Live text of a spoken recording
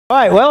All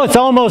right, well, it's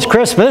almost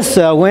Christmas.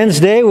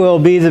 Wednesday will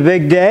be the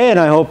big day, and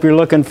I hope you're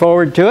looking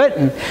forward to it,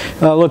 and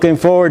looking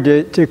forward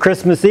to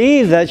Christmas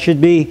Eve. That should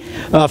be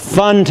a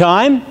fun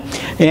time.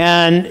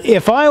 And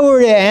if I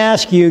were to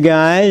ask you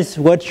guys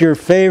what your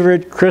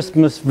favorite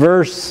Christmas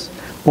verse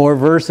or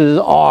verses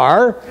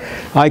are,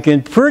 I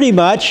can pretty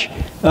much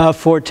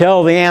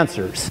foretell the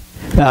answers.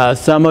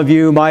 Some of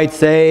you might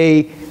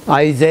say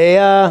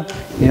Isaiah,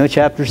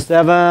 chapter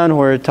 7,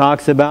 where it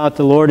talks about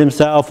the Lord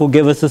Himself will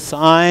give us a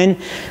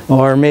sign.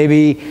 Or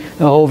maybe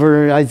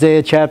over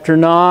Isaiah chapter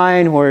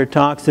 9, where it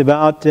talks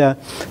about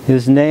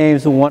His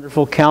name's a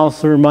wonderful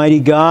counselor, mighty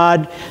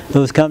God.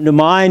 Those come to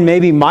mind.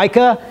 Maybe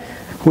Micah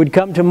would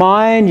come to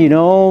mind,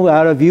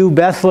 out of you,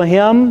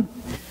 Bethlehem.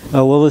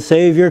 Will the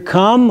Savior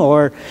come?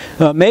 Or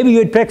maybe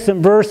you'd pick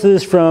some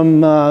verses from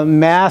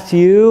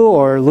Matthew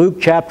or Luke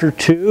chapter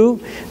 2,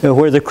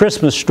 where the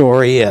Christmas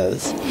story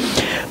is.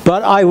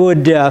 But I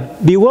would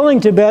be willing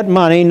to bet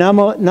money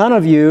none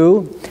of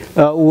you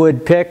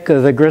would pick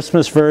the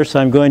Christmas verse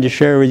I'm going to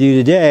share with you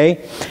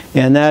today,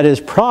 and that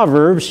is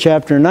Proverbs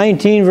chapter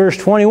 19, verse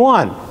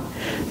 21.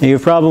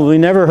 You've probably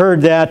never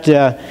heard that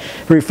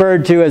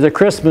referred to as a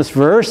Christmas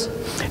verse.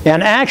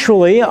 And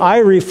actually, I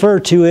refer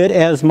to it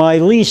as my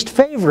least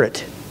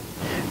favorite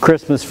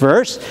Christmas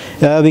verse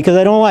because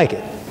I don't like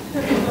it.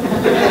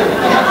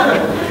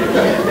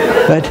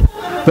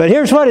 But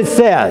here's what it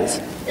says.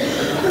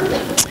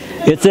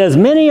 It says,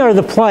 "Many are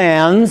the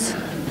plans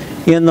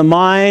in the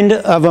mind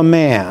of a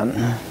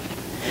man,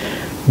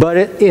 but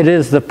it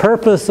is the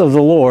purpose of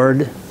the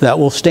Lord that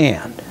will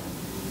stand."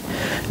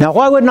 Now,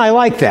 why wouldn't I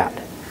like that?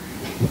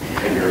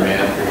 You're a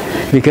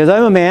man. Because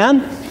I'm a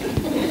man,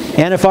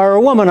 and if I were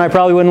a woman, I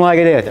probably wouldn't like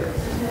it either.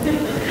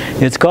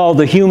 It's called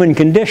the human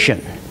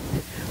condition.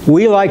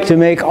 We like to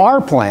make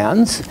our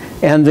plans,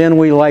 and then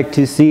we like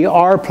to see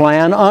our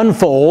plan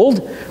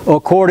unfold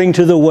according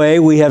to the way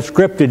we have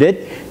scripted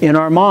it in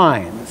our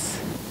minds.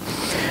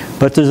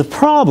 But there's a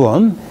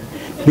problem,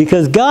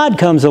 because God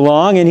comes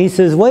along and He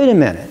says, wait a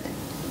minute,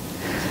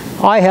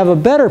 I have a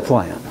better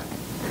plan.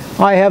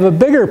 I have a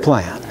bigger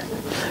plan.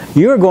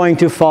 You're going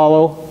to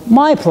follow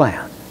my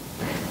plan.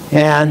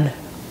 And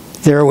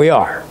there we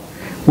are.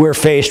 We're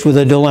faced with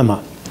a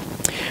dilemma.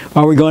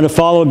 Are we going to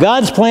follow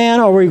God's plan,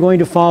 or are we going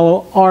to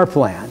follow our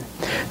plan?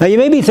 Now you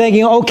may be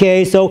thinking,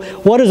 okay, so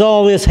what does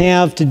all this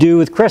have to do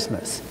with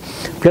Christmas?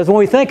 Because when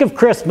we think of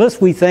Christmas,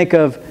 we think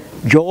of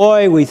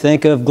joy, we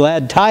think of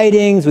glad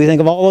tidings, we think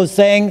of all those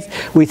things.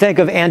 We think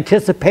of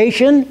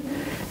anticipation,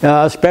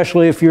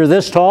 especially if you're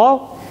this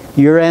tall.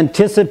 You're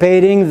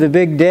anticipating the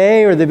big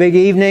day or the big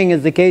evening,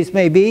 as the case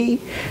may be,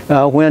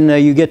 when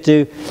you get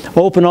to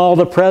open all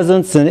the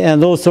presents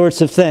and those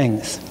sorts of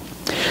things.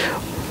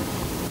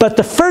 But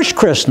the first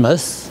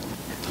Christmas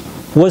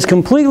was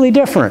completely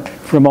different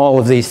from all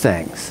of these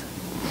things.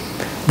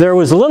 There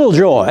was little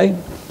joy.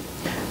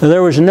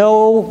 There was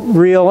no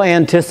real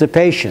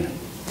anticipation.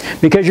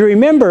 Because you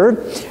remember,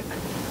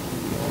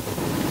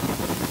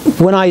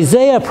 when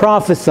Isaiah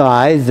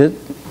prophesied that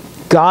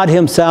God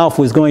Himself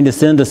was going to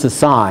send us a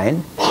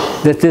sign,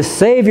 that this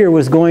Savior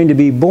was going to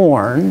be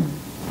born,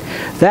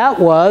 that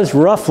was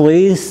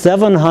roughly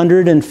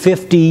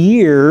 750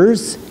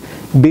 years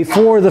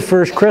before the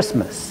first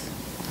Christmas.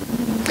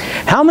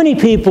 How many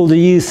people do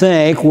you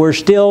think were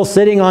still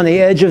sitting on the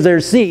edge of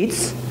their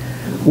seats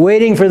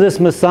waiting for this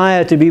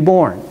Messiah to be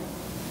born?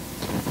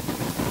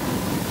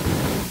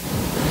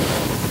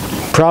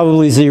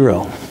 Probably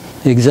zero.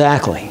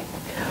 Exactly.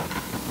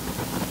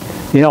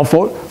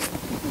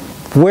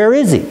 Where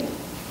is He?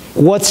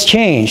 What's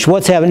changed?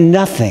 What's happened?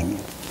 Nothing.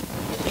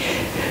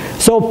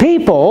 So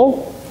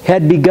people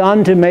had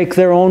begun to make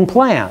their own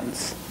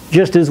plans,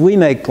 just as we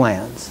make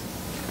plans.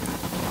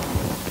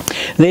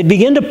 They'd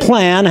begin to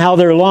plan how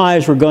their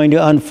lives were going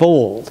to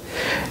unfold.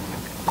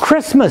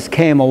 Christmas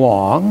came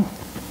along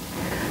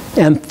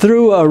and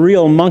threw a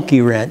real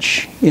monkey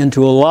wrench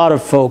into a lot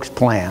of folks'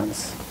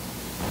 plans.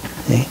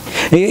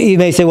 You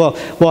may say, well,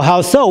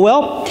 how so?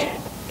 Well,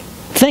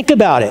 think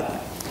about it.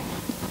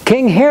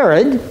 King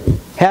Herod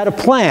had a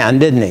plan,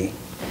 didn't he?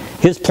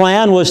 His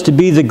plan was to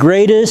be the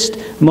greatest,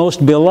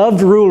 most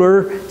beloved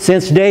ruler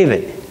since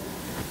David.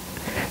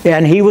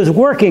 And he was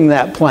working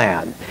that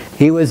plan.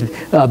 He was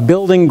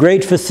building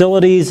great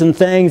facilities and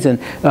things, and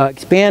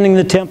expanding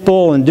the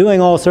temple and doing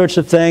all sorts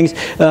of things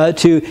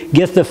to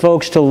get the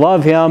folks to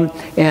love him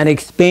and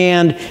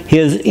expand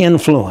his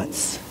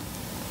influence.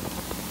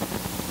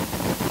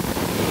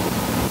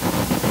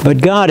 But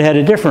God had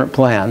a different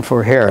plan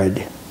for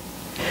Herod.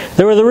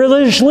 There were the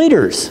religious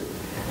leaders.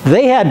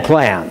 They had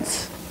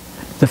plans.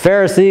 The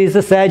Pharisees,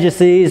 the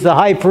Sadducees, the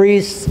high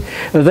priests,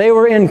 they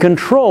were in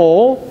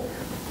control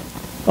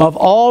of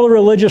all the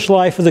religious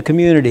life of the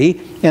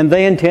community, and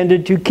they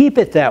intended to keep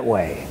it that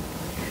way.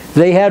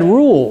 They had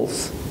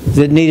rules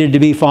that needed to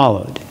be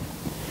followed.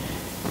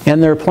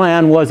 And their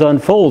plan was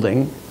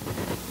unfolding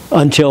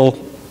until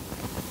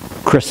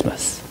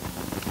Christmas.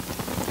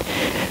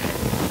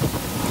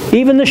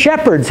 Even the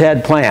shepherds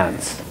had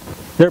plans.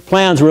 Their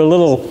plans were a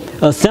little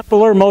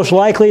simpler. Most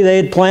likely they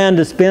had planned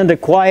to spend a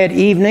quiet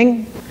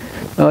evening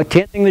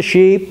tending the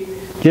sheep,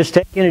 just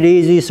taking it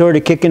easy, sort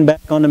of kicking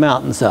back on the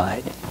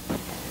mountainside.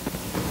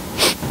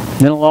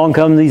 Then along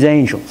come these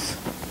angels,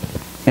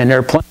 and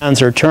their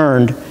plans are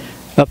turned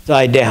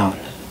upside down.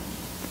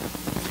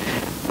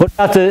 What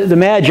about the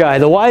Magi,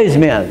 the wise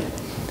men?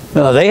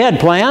 They had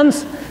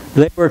plans.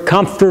 They were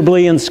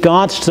comfortably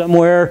ensconced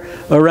somewhere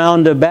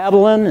around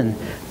Babylon, and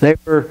they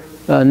were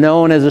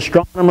known as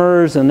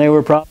astronomers, and they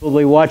were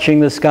probably watching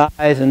the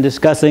skies and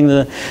discussing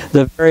the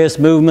various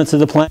movements of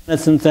the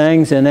planets and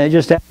things, and they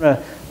just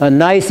had a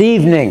nice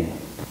evening.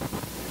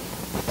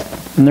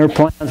 And their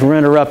plans were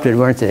interrupted,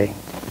 weren't they?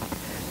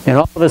 And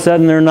all of a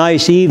sudden their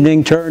nice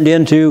evening turned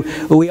into,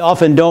 we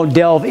often don't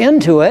delve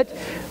into it,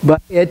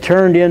 but it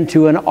turned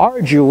into an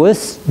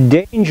arduous,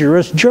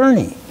 dangerous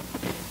journey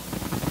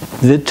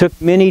that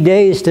took many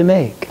days to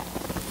make.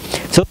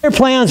 So their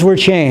plans were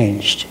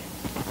changed.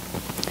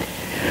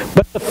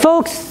 But the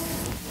folks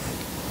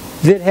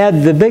that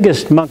had the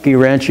biggest monkey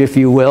wrench, if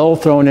you will,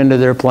 thrown into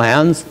their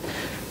plans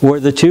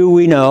were the two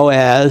we know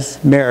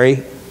as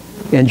Mary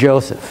and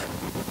Joseph.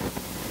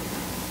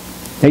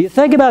 Now you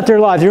think about their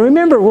lives. And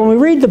remember, when we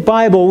read the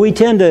Bible, we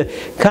tend to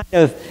kind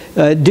of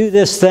do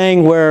this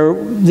thing where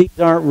these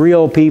aren't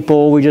real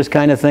people. We just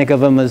kind of think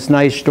of them as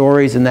nice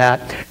stories and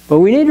that. But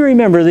we need to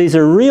remember these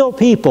are real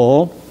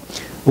people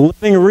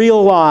living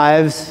real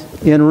lives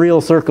in real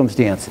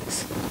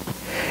circumstances.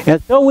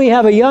 And so we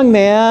have a young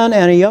man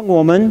and a young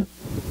woman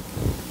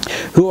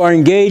who are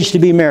engaged to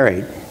be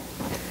married.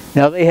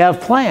 Now they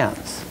have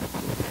plans.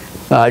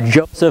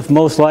 Joseph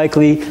most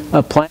likely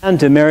planned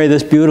to marry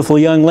this beautiful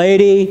young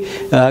lady,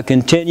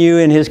 continue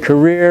in his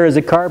career as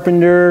a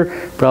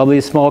carpenter, probably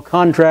a small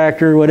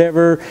contractor,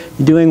 whatever,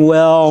 doing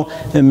well.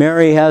 And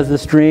Mary has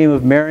this dream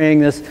of marrying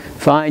this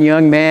fine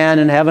young man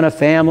and having a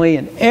family,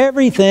 and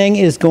everything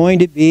is going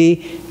to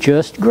be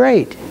just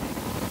great.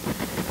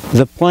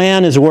 The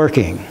plan is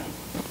working.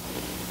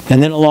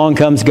 And then along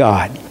comes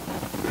God.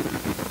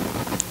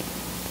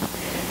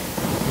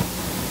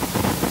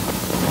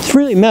 It's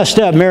really messed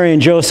up Mary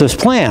and Joseph's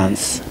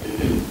plans.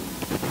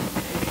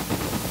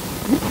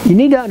 You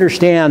need to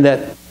understand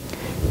that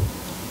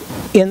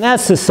in that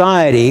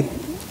society,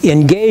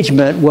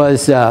 engagement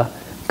was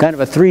kind of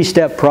a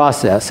three-step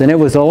process, and it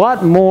was a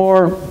lot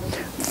more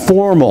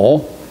formal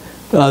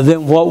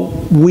than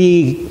what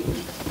we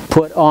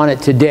put on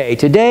it today.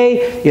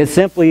 Today, it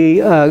simply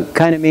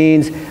kind of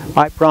means,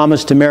 I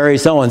promise to marry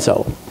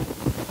so-and-so.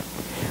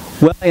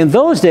 Well, in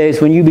those days,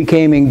 when you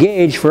became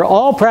engaged, for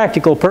all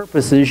practical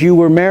purposes, you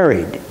were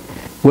married,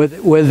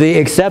 with the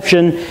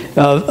exception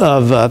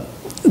of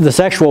the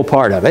sexual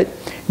part of it.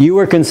 You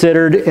were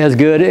considered as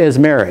good as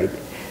married.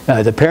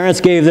 The parents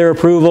gave their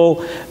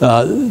approval.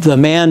 The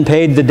man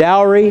paid the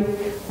dowry.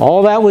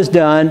 All that was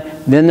done.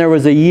 Then there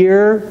was a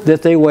year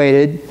that they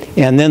waited,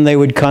 and then they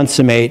would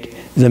consummate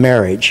the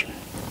marriage.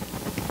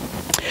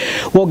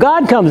 Well,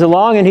 God comes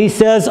along and He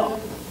says,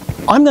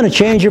 I'm going to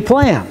change your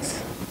plans.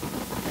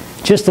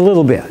 Just a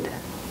little bit.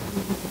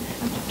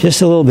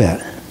 Just a little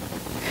bit.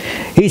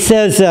 He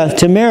says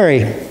to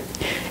Mary,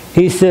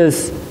 He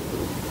says,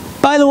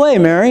 by the way,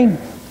 Mary,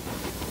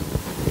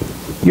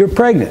 you're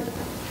pregnant.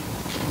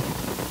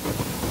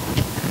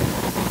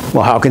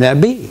 Well, how can that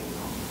be?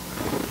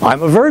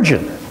 I'm a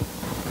virgin.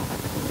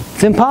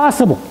 It's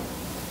impossible.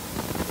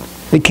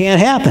 It can't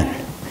happen.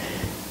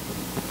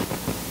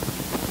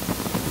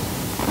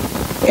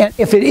 And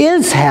if it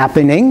is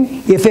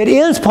happening, if it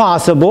is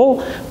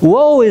possible,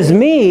 woe is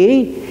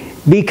me,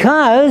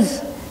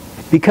 because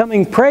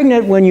becoming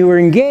pregnant when you were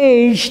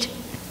engaged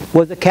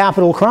was a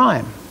capital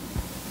crime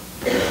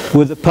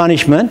with the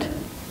punishment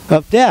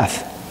of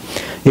death.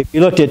 If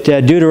you looked at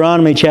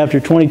Deuteronomy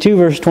chapter 22,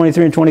 verse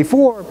 23 and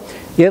 24,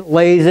 it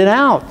lays it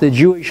out. The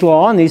Jewish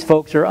law, and these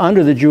folks are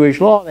under the Jewish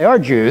law, they are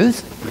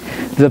Jews,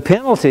 the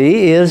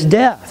penalty is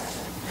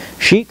death.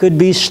 She could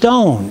be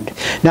stoned.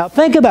 Now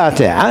think about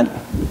that.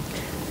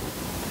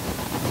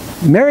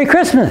 Merry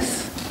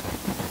Christmas.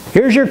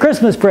 Here's your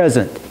Christmas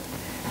present.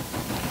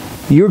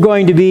 You're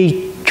going to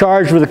be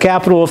charged with a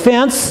capital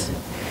offense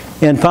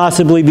and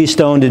possibly be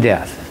stoned to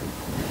death.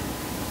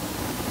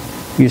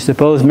 You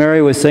suppose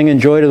Mary was singing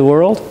Joy to the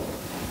World?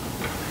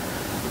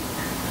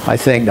 I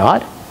think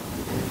not.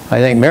 I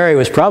think Mary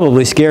was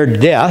probably scared to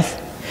death.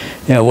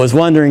 Was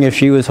wondering if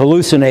she was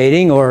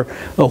hallucinating or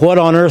what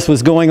on earth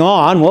was going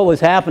on, what was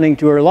happening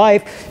to her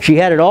life. She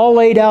had it all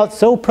laid out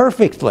so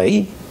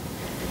perfectly.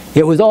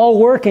 It was all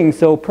working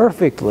so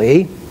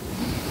perfectly.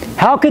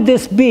 How could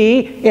this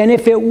be? And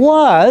if it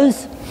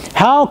was,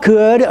 how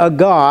could a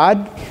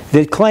God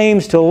that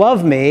claims to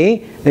love me,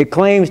 that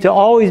claims to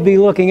always be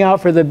looking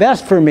out for the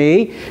best for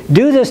me,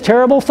 do this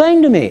terrible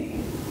thing to me?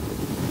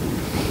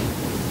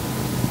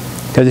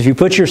 Because if you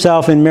put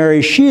yourself in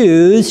Mary's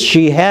shoes,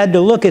 she had to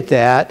look at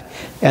that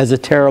as a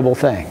terrible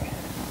thing.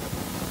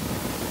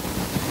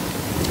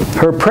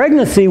 Her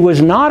pregnancy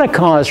was not a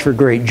cause for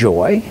great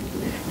joy.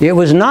 It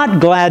was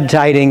not glad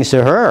tidings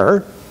to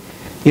her.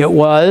 It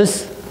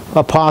was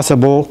a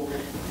possible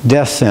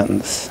death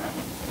sentence.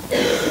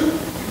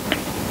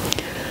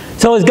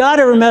 So has God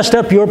ever messed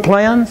up your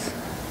plans?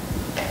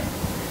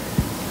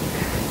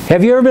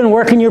 Have you ever been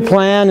working your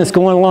plan, it's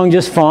going along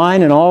just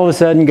fine, and all of a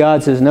sudden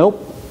God says,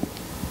 nope,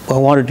 I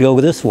want it to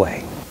go this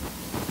way?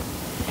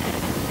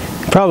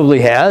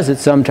 Probably has at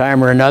some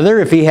time or another.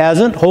 If he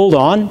hasn't, hold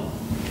on.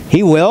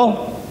 He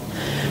will.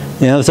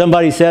 You know,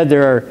 somebody said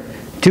there are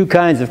two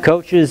kinds of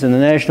coaches in the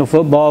National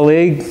Football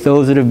League,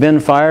 those that have been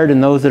fired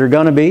and those that are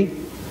going to be.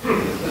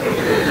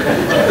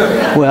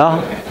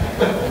 Well,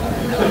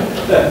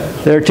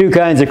 there are two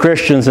kinds of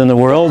Christians in the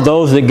world,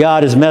 those that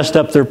God has messed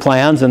up their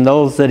plans and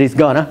those that he's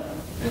gonna.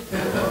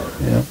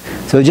 Yeah.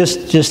 So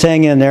just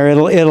hang in there,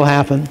 it'll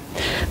happen.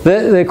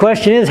 The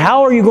question is,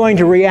 how are you going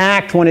to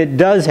react when it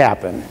does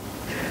happen?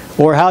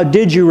 Or how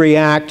did you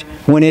react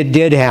when it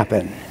did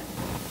happen?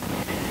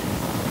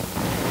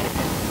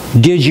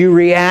 Did you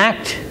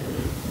react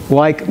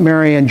like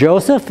Mary and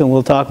Joseph, and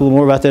we'll talk a little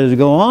more about that as we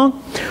go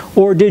along,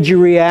 or did you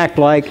react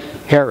like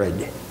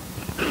Herod?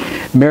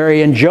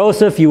 Mary and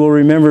Joseph, you will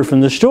remember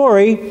from the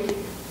story,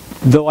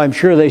 though I'm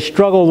sure they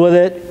struggled with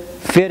it,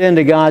 fit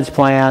into God's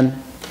plan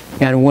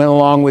and went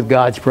along with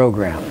God's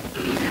program.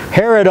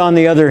 Herod, on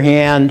the other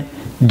hand,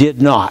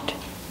 did not.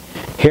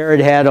 Herod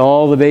had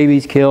all the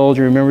babies killed,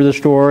 you remember the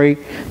story,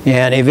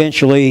 and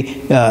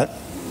eventually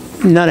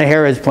none of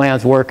Herod's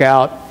plans work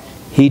out.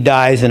 He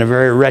dies in a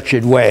very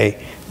wretched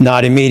way,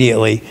 not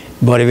immediately,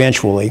 but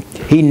eventually.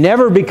 He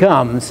never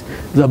becomes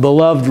the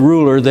beloved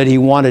ruler that he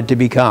wanted to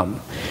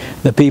become.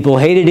 The people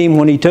hated him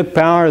when he took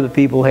power. The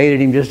people hated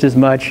him just as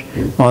much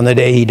on the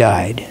day he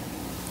died.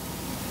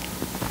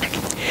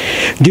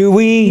 Do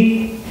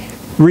we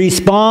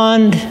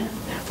respond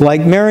like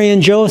Mary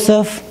and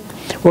Joseph,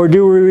 or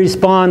do we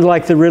respond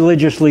like the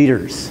religious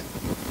leaders?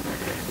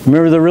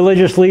 Remember, the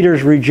religious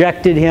leaders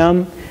rejected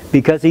him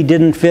because he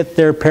didn't fit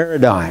their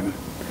paradigm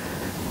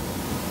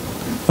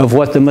of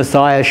what the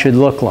Messiah should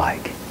look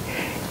like.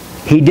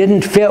 He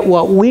didn't fit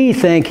what we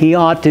think he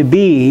ought to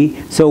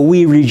be, so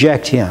we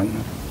reject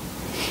him.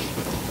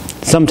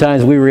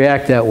 Sometimes we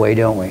react that way,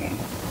 don't we?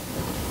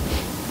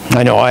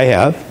 I know I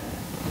have.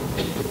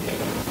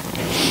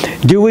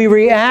 Do we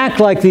react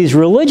like these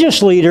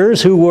religious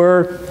leaders who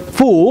were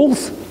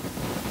fools,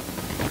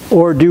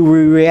 or do we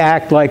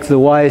react like the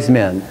wise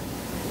men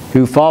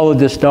who followed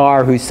the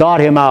star, who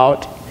sought him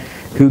out,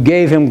 who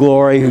gave him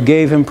glory, who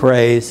gave him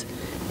praise,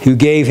 who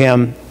gave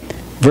him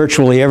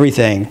virtually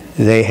everything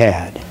they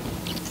had?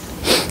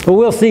 But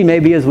we'll see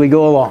maybe as we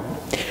go along.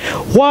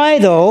 Why,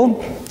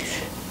 though,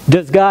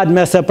 does God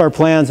mess up our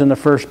plans in the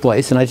first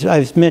place? And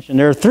I've mentioned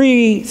there are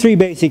three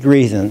basic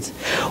reasons.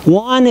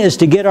 One is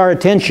to get our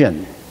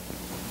attention.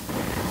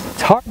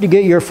 It's hard to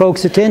get your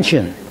folks'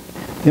 attention.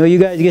 You know, you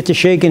guys get to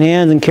shaking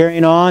hands and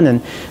carrying on, and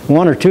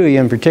one or two of you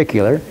in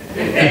particular.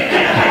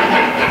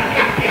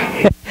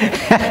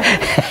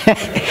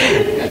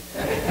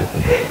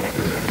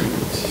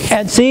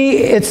 And see,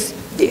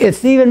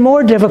 it's even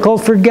more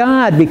difficult for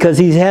God because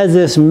he has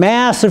this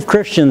mass of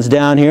Christians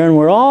down here, and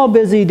we're all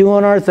busy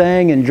doing our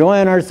thing,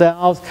 enjoying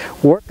ourselves,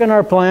 working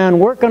our plan,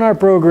 working our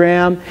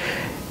program,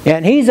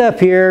 and he's up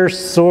here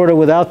sort of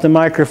without the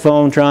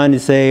microphone trying to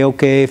say,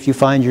 okay, if you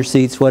find your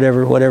seats,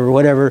 whatever, whatever,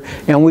 whatever,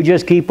 and we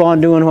just keep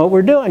on doing what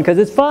we're doing because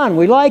it's fun,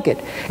 we like it.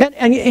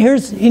 And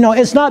here's, you know,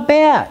 it's not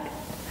bad.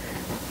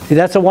 See,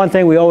 that's the one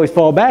thing we always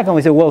fall back on.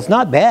 We say, well, it's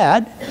not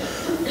bad.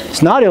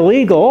 It's not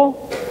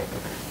illegal.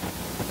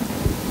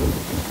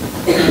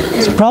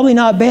 It's probably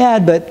not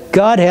bad, but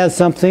God has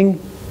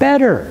something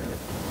better.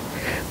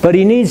 But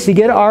he needs to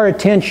get our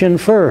attention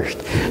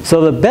first.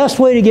 So the best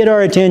way to get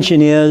our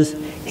attention is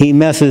he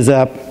messes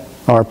up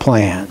our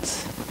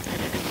plans.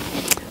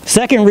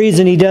 Second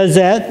reason he does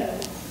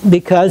that,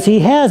 because he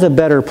has a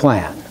better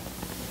plan.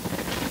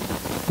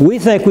 We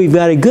think we've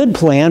got a good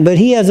plan, but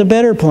he has a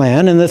better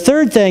plan. And the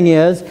third thing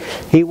is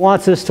he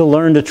wants us to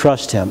learn to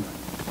trust him.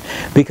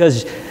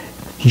 Because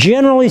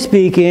generally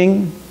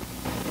speaking,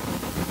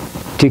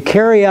 to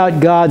carry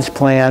out God's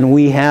plan,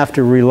 we have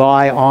to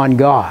rely on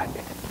God.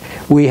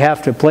 We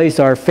have to place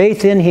our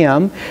faith in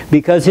him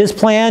because his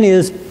plan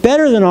is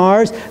better than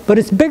ours, but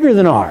it's bigger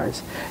than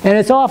ours. And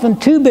it's often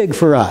too big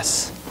for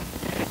us.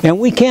 And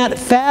we can't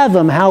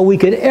fathom how we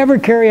could ever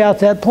carry out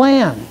that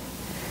plan.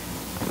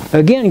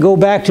 Again, go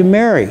back to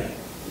Mary.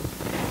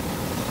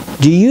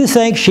 Do you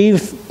think she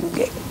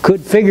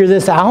could figure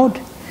this out?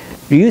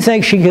 Do you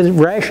think she could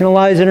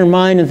rationalize in her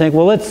mind and think,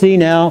 well, let's see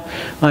now,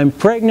 I'm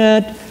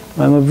pregnant,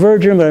 I'm a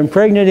virgin, but I'm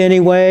pregnant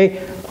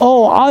anyway.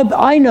 Oh,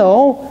 I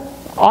know.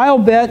 I'll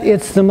bet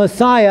it's the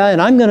Messiah,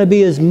 and I'm going to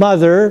be his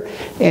mother,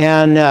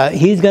 and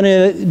he's going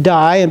to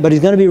die, but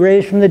he's going to be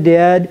raised from the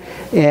dead,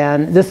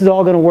 and this is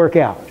all going to work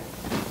out.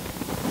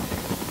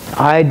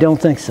 I don't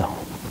think so.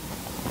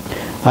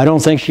 I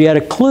don't think she had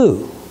a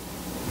clue.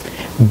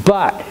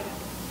 But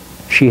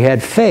she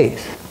had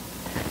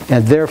faith,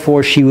 and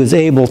therefore she was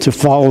able to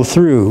follow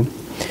through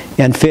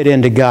and fit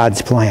into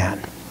God's plan.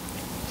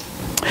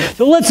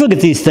 So let's look at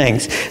these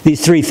things,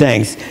 these three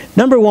things.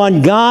 Number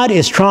one, God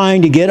is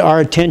trying to get our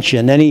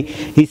attention. And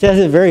he says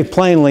it very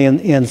plainly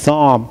in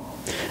Psalm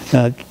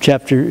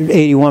chapter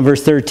 81,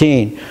 verse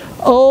 13.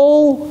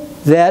 Oh,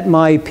 that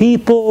my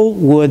people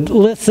would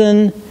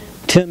listen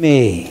to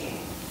me.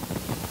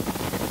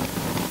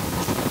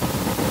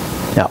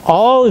 Now,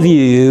 all of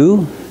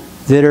you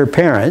that are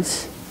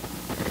parents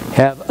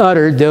have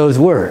uttered those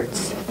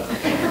words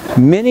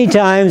many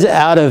times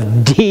out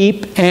of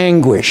deep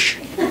anguish,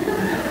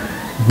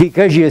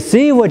 because you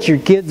see what your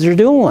kids are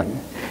doing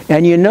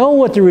and you know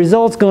what the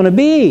result's going to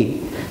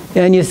be,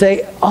 and you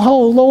say,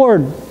 oh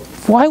Lord,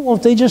 why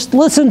won't they just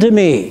listen to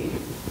me?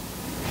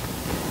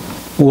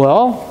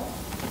 Well,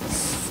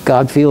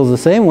 God feels the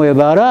same way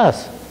about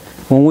us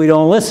when we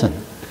don't listen.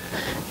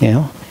 You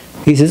know,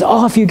 He says,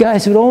 oh, if you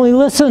guys would only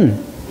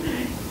listen,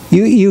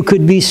 you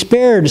could be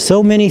spared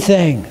so many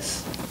things.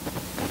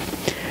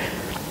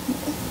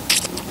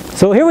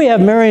 So here we have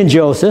Mary and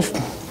Joseph.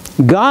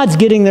 God's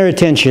getting their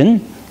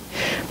attention,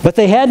 but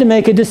they had to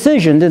make a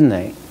decision, didn't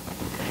they?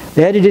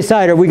 They had to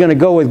decide, are we going to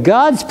go with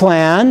God's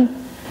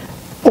plan,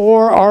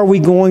 or are we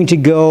going to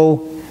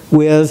go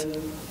with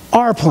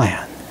our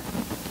plan?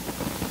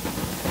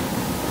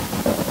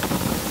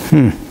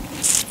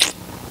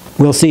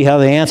 We'll see how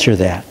they answer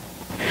that.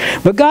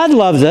 But God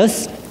loves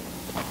us,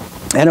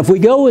 and if we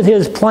go with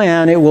His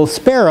plan, it will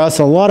spare us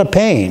a lot of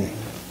pain.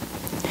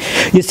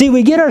 You see,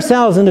 we get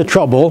ourselves into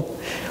trouble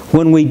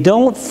when we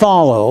don't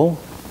follow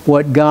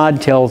what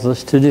God tells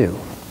us to do.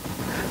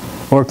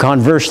 Or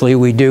conversely,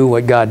 we do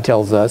what God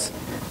tells us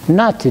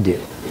not to do.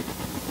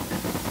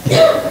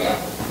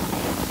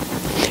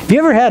 Have you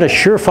ever had a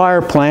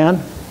surefire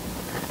plan?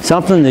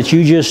 Something that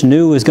you just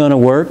knew was going to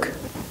work,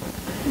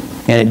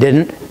 and it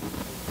didn't?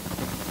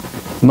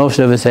 Most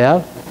of us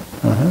have.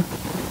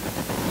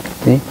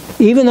 See?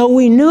 Even though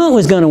we knew it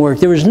was going to work,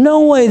 there was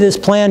no way this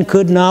plan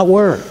could not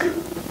work.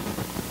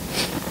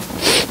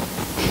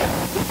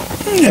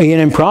 Again,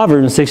 in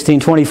Proverbs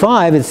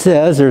 16:25, it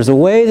says, there's a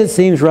way that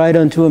seems right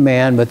unto a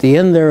man, but the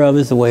end thereof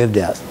is the way of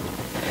death.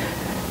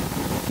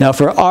 Now,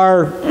 for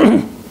our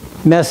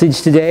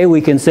message today,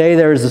 we can say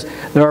there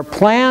are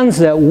plans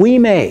that we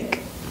make,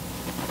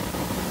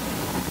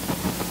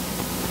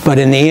 but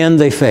in the end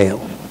they fail,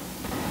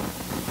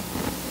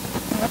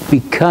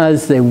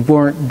 because they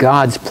weren't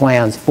God's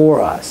plans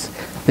for us.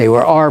 They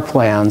were our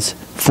plans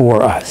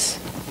for us.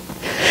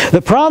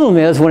 The problem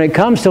is, when it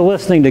comes to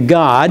listening to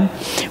God,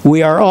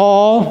 we are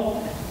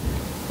all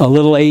a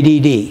little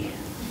ADD.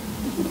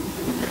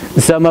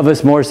 Some of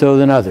us more so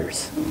than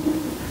others.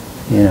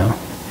 You know,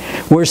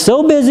 we're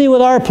so busy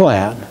with our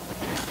plan.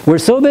 We're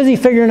so busy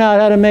figuring out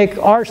how to make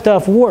our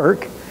stuff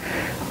work,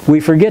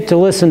 we forget to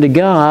listen to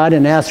God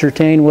and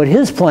ascertain what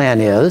His plan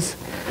is,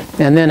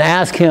 and then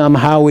ask Him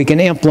how we can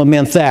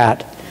implement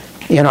that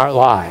in our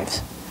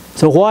lives.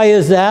 So why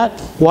is that?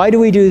 Why do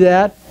we do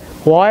that?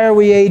 Why are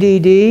we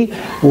ADD?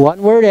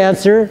 One word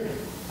answer.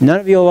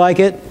 None of you will like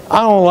it. I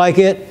don't like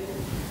it.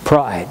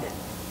 Pride.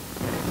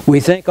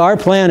 We think our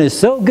plan is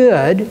so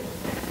good,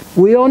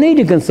 we don't need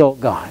to consult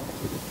God.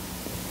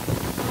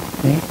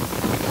 Okay?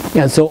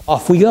 And so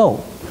off we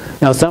go.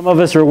 Now, some of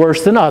us are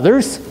worse than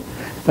others,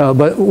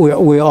 but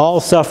we all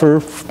suffer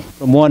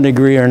from one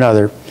degree or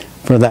another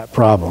for that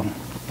problem.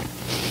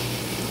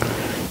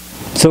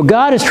 So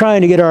God is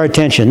trying to get our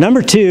attention.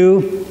 Number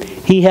two,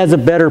 He has a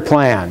better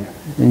plan.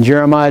 In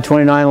Jeremiah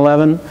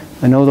 29:11,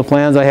 I know the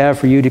plans I have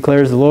for you,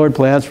 declares the Lord,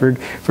 plans for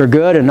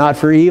good and not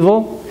for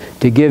evil,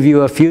 to give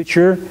you a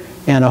future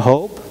and a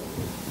hope.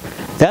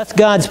 That's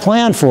God's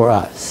plan for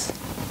us.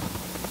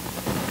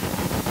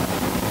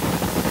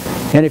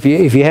 And if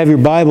you have your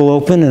Bible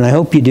open, and I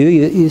hope you do,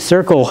 you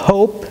circle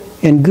hope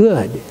and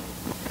good,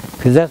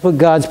 because that's what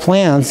God's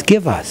plans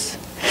give us.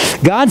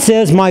 God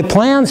says, my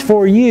plans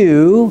for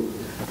you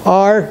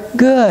are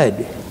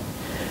good.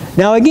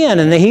 Now again,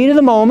 in the heat of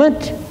the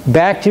moment,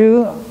 back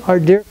to our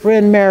dear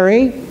friend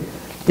Mary,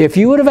 if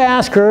you would have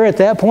asked her at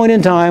that point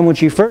in time when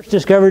she first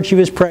discovered she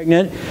was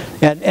pregnant,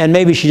 and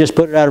maybe she just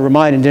put it out of her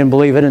mind and didn't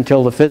believe it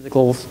until the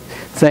physical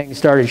thing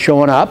started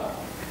showing up,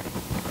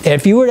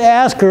 if you were to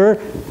ask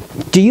her,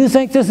 do you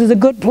think this is a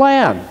good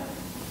plan?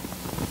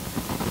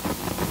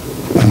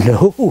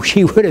 No,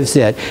 she would have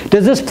said.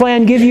 Does this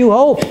plan give you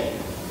hope?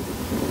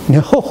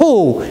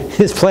 No,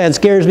 this plan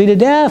scares me to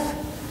death.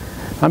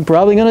 I'm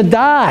probably going to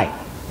die.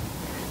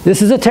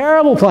 This is a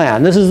terrible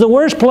plan. This is the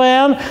worst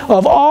plan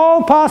of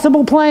all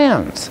possible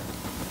plans.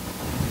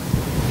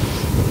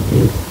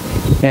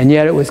 And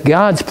yet it was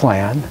God's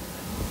plan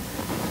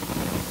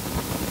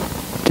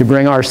to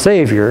bring our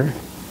Savior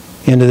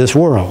into this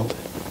world.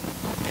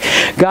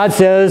 God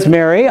says,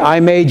 Mary, I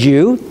made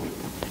you,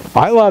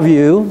 I love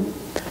you,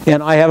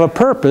 and I have a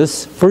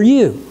purpose for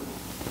you.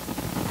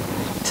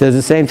 He says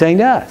the same thing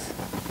to us.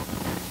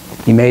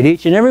 He made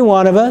each and every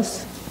one of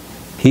us.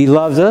 He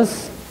loves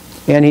us,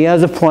 and He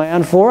has a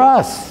plan for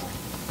us.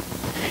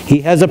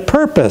 He has a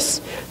purpose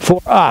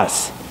for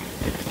us.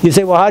 You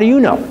say, well, how do you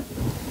know?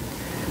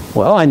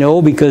 Well, I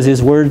know because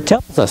His Word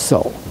tells us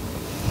so.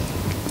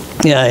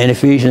 Yeah, in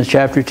Ephesians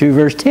chapter 2,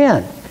 verse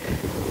 10.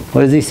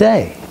 What does He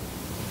say?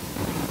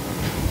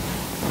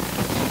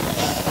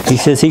 He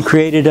says He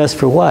created us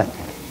for what?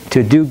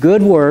 To do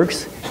good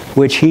works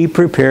which He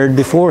prepared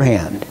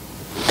beforehand.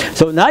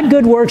 So not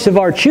good works of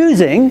our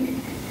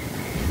choosing,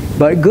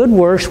 but good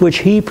works which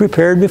He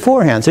prepared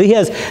beforehand. So He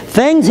has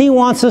things He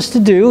wants us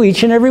to do,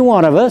 each and every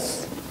one of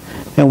us.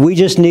 And we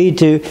just need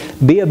to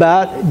be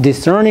about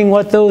discerning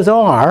what those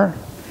are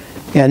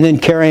and then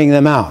carrying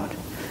them out.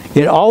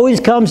 It always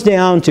comes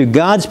down to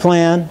God's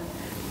plan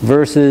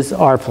versus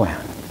our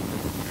plan.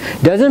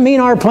 Doesn't mean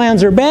our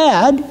plans are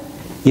bad.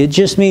 It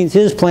just means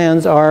His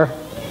plans are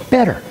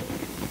better.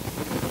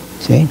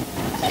 See?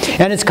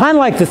 And it's kind of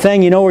like the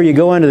thing, where you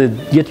go in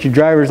to get your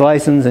driver's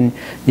license and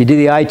you do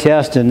the eye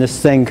test and this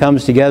thing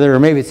comes together, or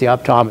maybe it's the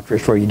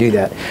optometrist where you do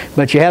that.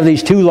 But you have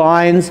these two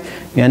lines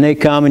and they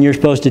come and you're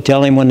supposed to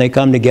tell him when they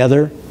come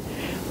together.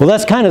 Well,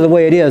 that's kind of the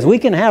way it is. We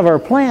can have our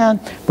plan,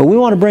 but we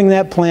want to bring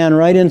that plan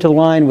right into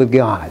line with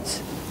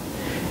God's.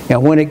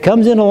 And when it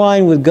comes into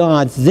line with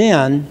God's,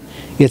 then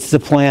it's the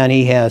plan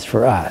He has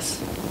for us.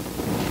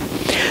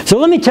 So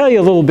let me tell you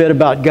a little bit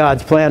about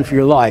God's plan for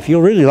your life.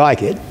 You'll really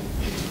like it.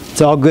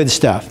 It's all good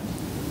stuff.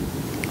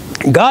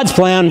 God's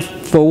plan,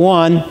 for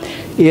one,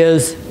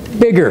 is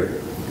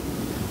bigger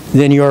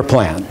than your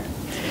plan.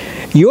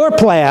 Your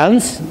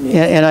plans,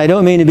 and I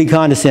don't mean to be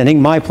condescending,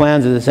 my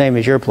plans are the same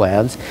as your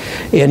plans,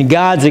 in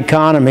God's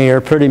economy are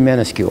pretty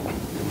minuscule.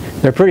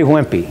 They're pretty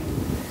wimpy.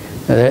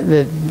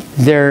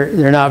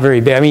 They're not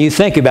very big. I mean, you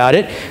think about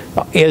it,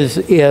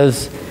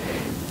 is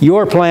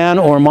your plan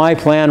or my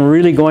plan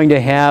really going to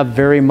have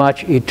very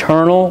much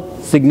eternal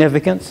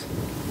significance?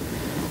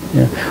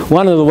 Yeah.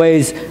 One of the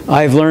ways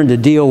I've learned to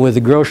deal with the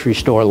grocery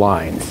store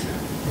lines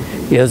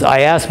is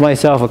I ask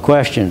myself a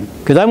question.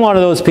 Because I'm one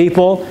of those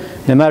people,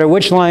 no matter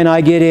which line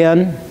I get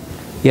in,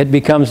 it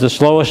becomes the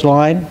slowest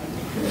line.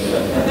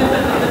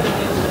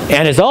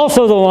 And it's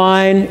also the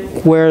line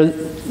where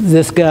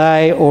this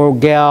guy or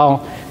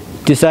gal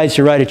decides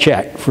to write a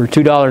check for a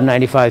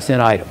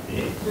 $2.95 item.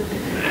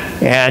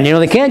 And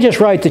they can't just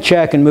write the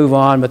check and move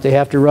on, but they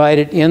have to write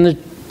it in the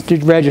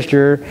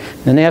register,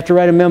 then they have to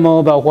write a memo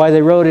about why they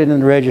wrote it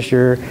in the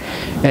register,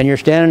 and you're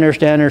standing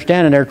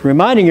there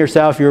reminding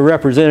yourself you're a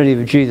representative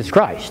of Jesus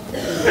Christ.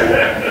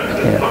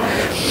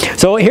 Yeah.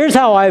 So here's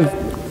how I've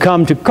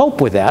come to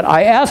cope with that.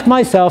 I ask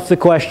myself the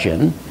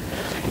question,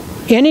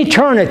 in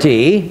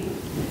eternity,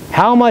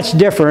 how much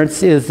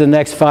difference is the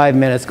next 5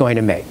 minutes going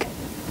to make?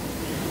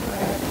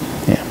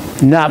 Yeah,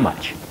 not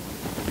much.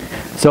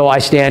 So I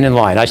stand in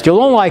line. I still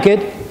don't like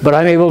it, but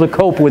I'm able to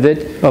cope with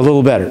it a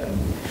little better.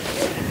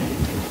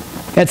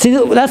 And see,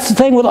 that's the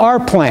thing with our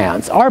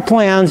plans. Our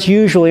plans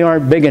usually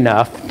aren't big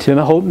enough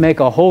to make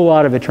a whole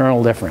lot of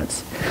eternal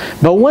difference.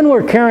 But when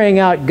we're carrying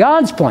out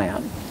God's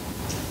plan,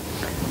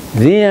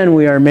 then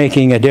we are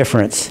making a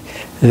difference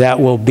that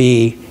will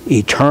be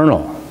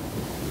eternal.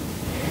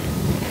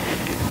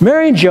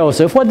 Mary and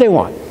Joseph, what did they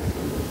want?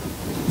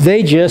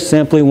 They just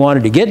simply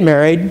wanted to get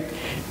married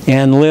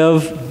and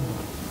live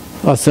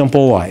a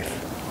simple life.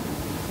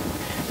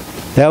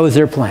 That was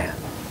their plan.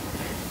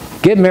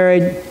 Get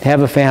married,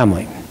 have a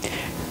family.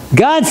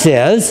 God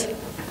says,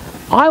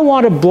 I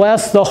want to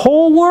bless the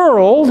whole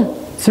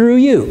world through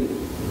you.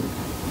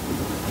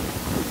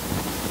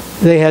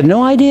 They had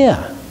no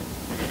idea.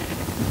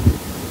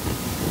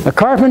 A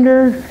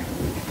carpenter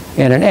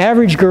and an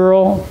average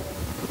girl,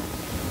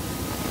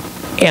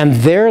 and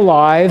their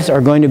lives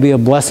are going to be a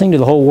blessing to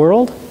the whole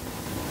world?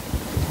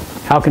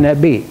 How can that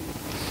be?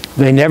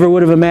 They never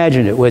would have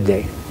imagined it, would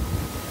they?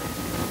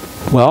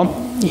 Well,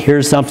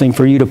 here's something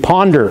for you to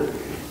ponder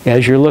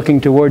as you're looking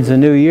towards the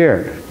new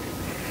year.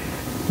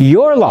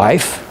 Your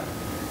life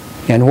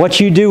and what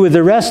you do with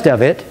the rest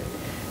of it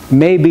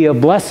may be a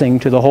blessing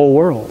to the whole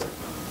world.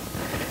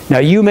 Now,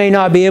 you may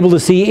not be able to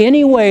see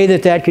any way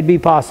that that could be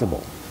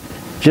possible.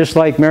 Just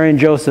like Mary and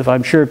Joseph,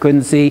 I'm sure,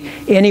 couldn't see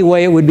any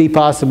way it would be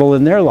possible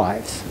in their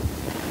lives.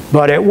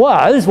 But it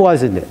was,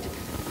 wasn't it?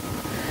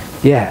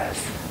 Yes.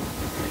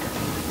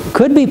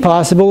 Could be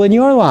possible in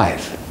your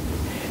life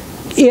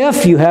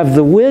if you have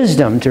the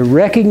wisdom to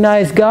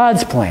recognize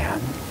God's plan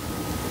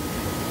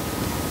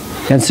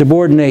and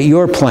subordinate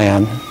your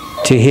plan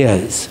to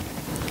His.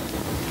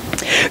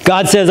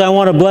 God says, I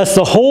want to bless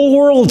the whole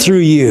world through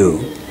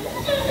you.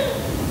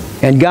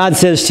 And God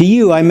says to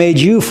you, I made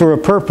you for a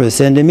purpose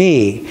and to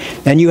me.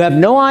 And you have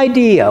no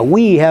idea,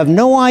 we have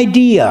no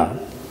idea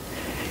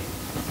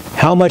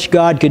how much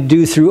God could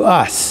do through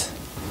us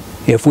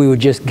if we would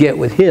just get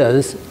with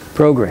His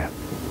program.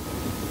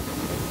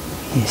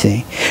 You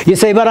see? You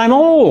say, but I'm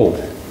old.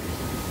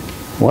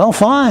 Well,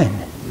 fine.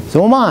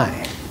 So am I.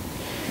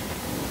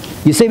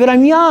 You say, but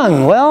I'm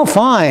young. Well,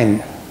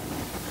 fine.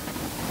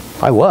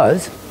 I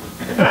was.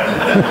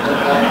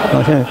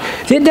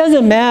 It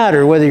doesn't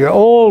matter whether you're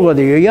old,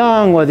 whether you're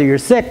young, whether you're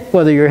sick,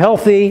 whether you're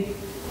healthy.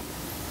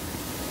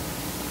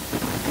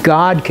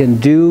 God can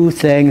do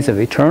things of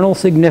eternal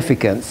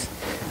significance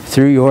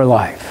through your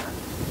life.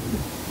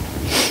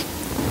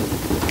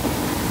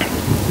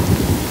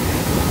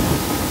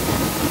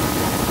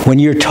 When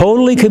you're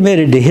totally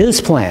committed to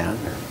His plan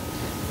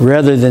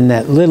rather than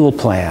that little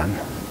plan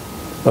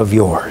of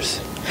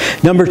yours.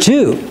 Number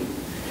two,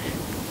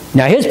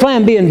 now His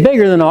plan being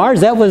bigger than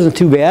ours, that wasn't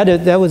too bad.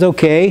 That was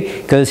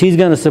okay, because He's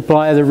going to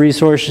supply the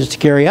resources to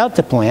carry out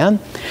the plan.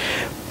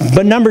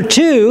 But number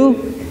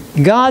two,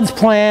 God's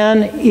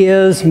plan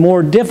is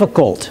more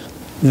difficult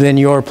than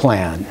your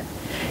plan.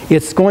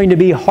 It's going to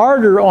be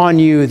harder on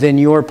you than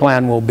your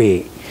plan will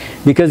be.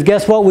 Because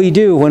guess what we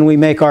do when we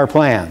make our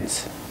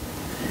plans?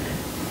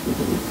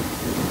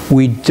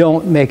 We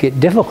don't make it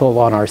difficult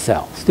on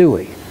ourselves, do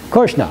we? Of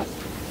course not.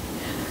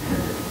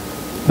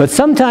 But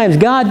sometimes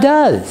God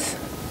does.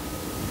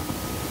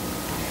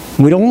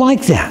 We don't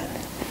like that.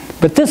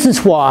 But this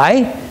is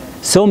why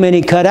so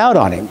many cut out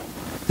on Him.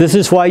 This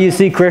is why you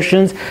see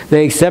Christians,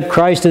 they accept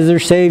Christ as their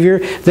Savior.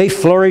 They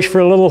flourish for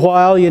a little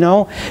while, you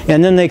know,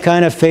 and then they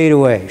kind of fade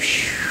away.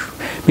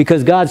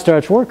 Because God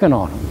starts working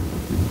on them.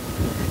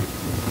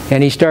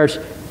 And He starts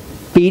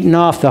beating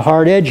off the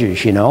hard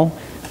edges, you know.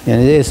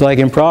 And it's like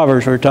in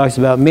Proverbs where it talks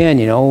about men,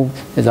 you know,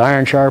 as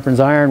iron sharpens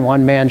iron,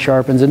 one man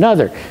sharpens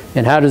another.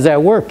 And how does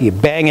that work? You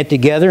bang it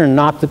together and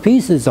knock the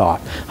pieces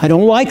off. I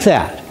don't like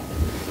that.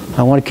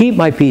 I want to keep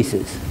my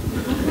pieces.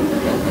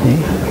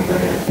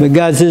 But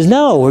God says,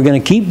 no, we're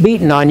going to keep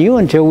beating on you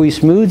until we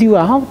smooth you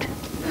out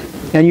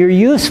and you're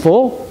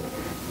useful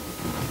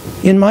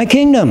in my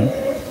kingdom.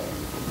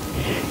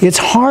 It's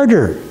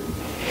harder.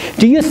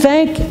 Do you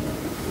think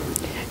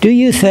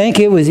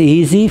it was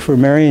easy for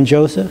Mary and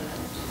Joseph?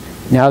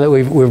 Now that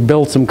we've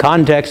built some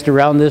context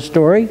around this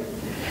story.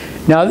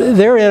 Now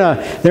they're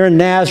in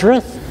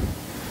Nazareth.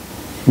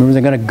 Remember,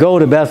 they're going to go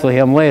to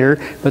Bethlehem later,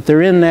 but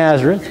they're in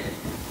Nazareth.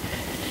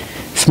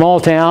 Small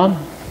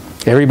town.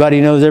 Everybody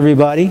knows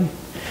everybody.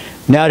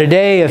 Now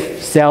today,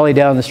 if Sally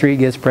down the street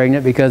gets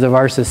pregnant because of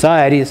our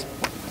society, it's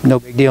no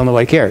big deal,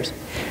 nobody cares.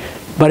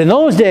 But in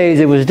those days,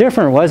 it was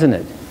different, wasn't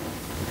it?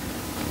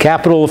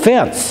 Capital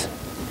offense.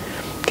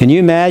 Can you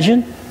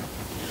imagine?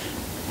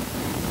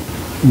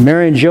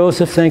 Mary and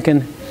Joseph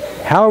thinking,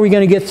 how are we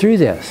going to get through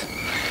this?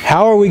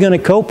 How are we going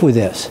to cope with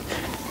this?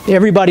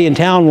 Everybody in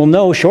town will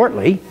know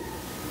shortly.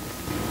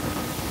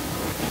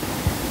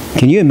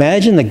 Can you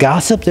imagine the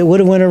gossip that would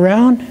have went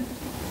around?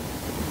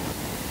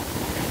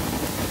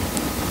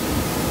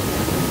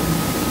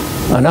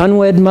 An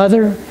unwed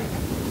mother,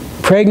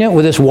 pregnant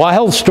with this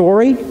wild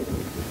story. You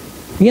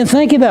can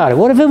think about it.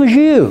 What if it was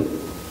you?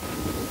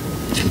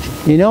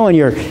 You know, and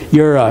your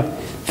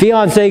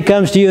fiancé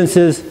comes to you and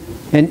says,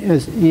 and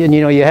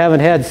you know, you haven't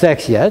had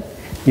sex yet.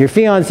 Your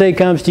fiancé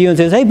comes to you and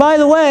says, hey, by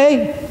the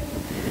way,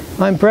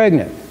 I'm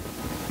pregnant.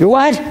 You're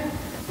what?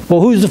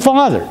 Well, who's the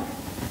father?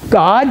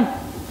 God.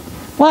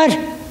 What?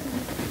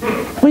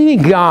 What do you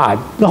mean God?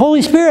 The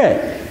Holy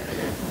Spirit.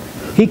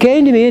 He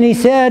came to me and He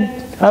said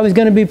I was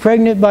going to be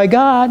pregnant by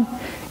God.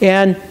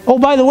 And, oh,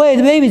 by the way,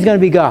 the baby's going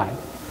to be God.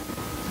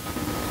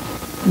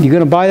 You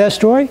going to buy that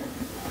story?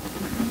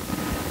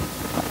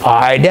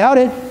 I doubt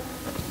it.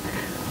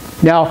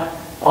 Now,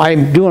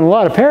 I'm doing a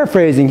lot of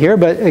paraphrasing here,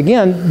 but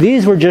again,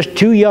 these were just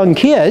two young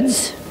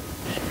kids.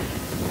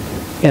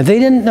 And they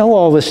didn't know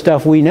all the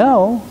stuff we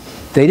know.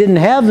 They didn't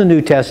have the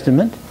New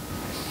Testament.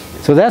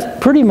 So that's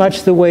pretty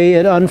much the way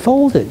it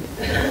unfolded.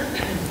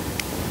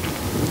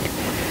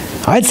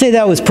 I'd say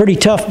that was a pretty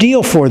tough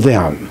deal for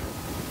them.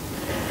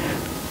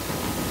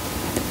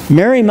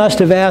 Mary must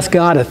have asked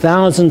God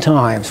 1,000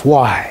 times,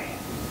 why?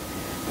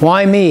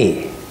 Why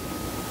me?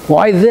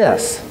 Why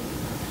this?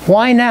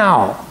 Why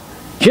now?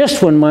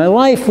 Just when my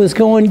life was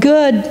going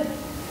good.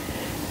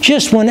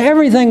 Just when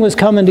everything was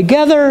coming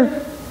together.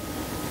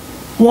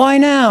 Why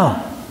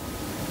now?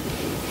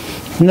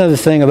 Another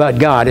thing about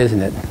God,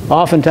 isn't it?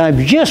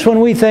 Oftentimes, just when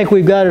we think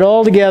we've got it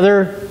all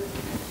together,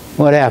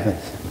 what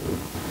happens?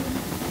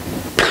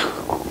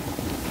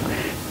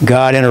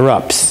 God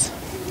interrupts.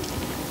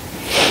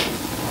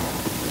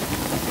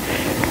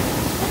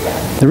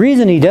 The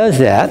reason He does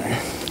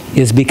that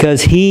is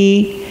because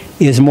He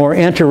is more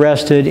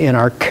interested in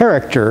our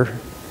character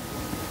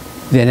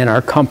than in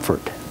our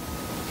comfort.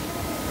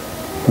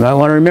 You might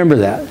want to remember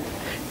that.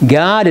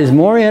 God is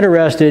more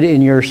interested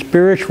in your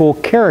spiritual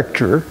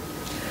character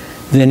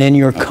than in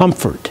your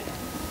comfort.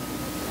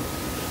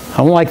 I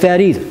don't like that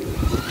either,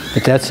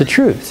 but that's the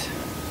truth.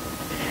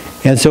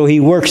 And so He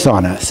works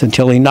on us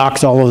until He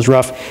knocks all those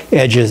rough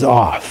edges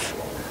off.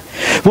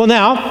 Well,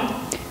 now,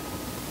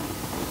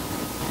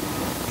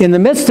 in the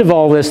midst of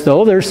all this,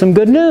 though, there's some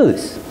good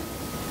news.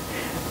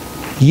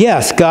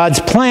 Yes, God's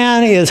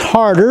plan is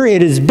harder,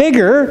 it is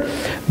bigger,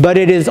 but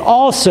it is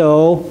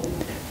also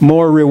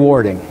more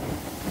rewarding.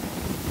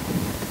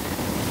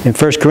 In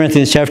 1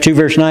 Corinthians chapter 2,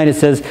 verse 9, it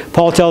says,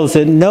 Paul tells us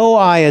that no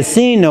eye has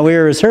seen, no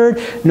ear has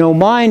heard, no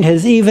mind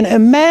has even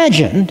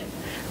imagined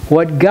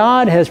what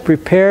God has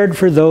prepared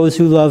for those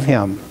who love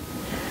Him.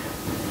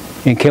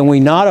 And can we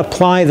not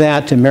apply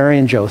that to Mary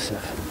and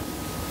Joseph?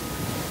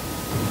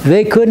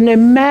 They couldn't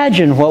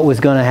imagine what was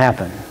going to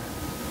happen.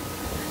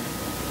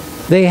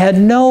 They had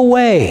no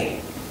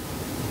way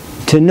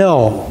to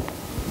know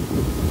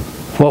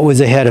what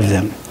was ahead of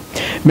them.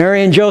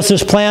 Mary and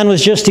Joseph's plan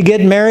was just to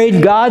get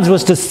married. God's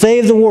was to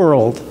save the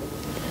world.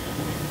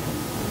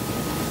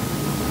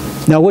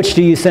 Now, which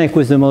do you think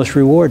was the most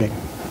rewarding?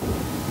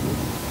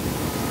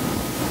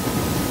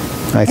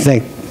 I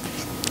think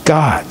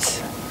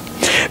God's.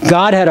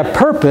 God had a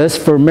purpose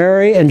for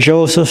Mary and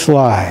Joseph's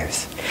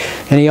lives.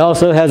 And He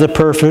also has a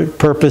perfect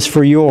purpose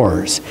for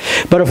yours.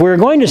 But if we're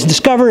going to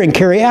discover and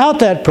carry out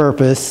that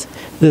purpose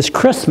this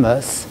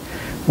Christmas,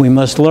 we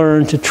must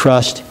learn to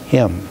trust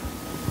Him.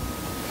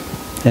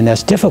 And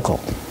that's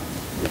difficult.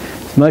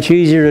 It's much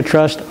easier to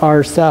trust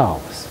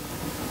ourselves.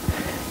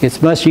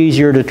 It's much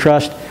easier to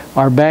trust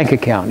our bank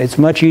account. It's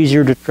much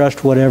easier to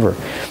trust whatever.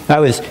 I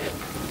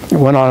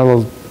went on a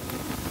little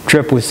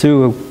trip with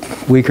Sue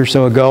a week or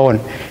so ago and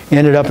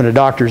ended up in a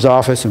doctor's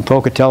office in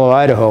Pocatello,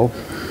 Idaho.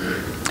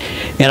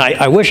 And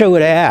I wish I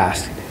would have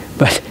asked,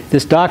 but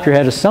this doctor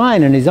had a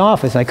sign in his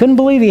office. I couldn't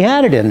believe he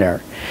had it in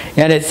there.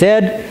 And it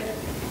said,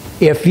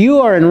 if you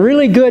are in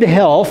really good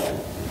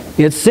health,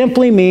 it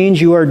simply means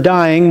you are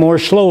dying more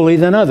slowly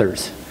than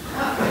others.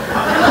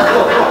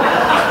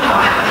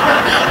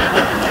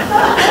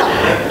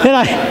 And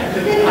I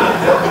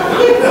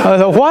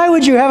thought, why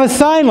would you have a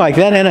sign like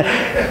that?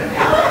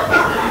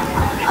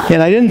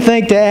 And I didn't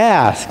think to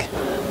ask.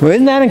 Well,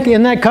 isn't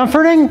that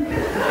comforting?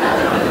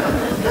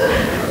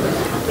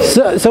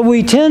 So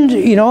we tend,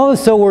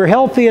 so we're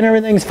healthy and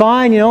everything's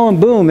fine,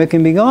 and boom, it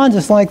can be gone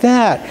just like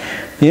that.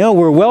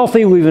 We're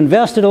wealthy, we've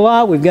invested a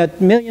lot, we've got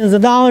millions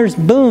of dollars,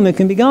 boom, it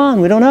can be gone.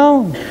 We don't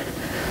know.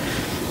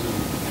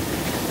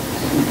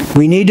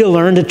 We need to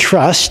learn to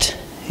trust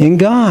in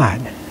God.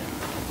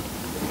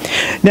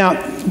 Now,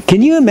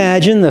 can you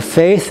imagine the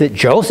faith that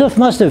Joseph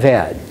must have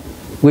had?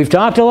 We've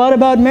talked a lot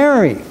about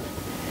Mary.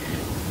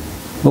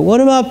 But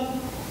what about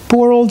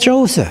poor old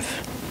Joseph?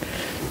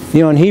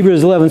 In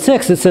Hebrews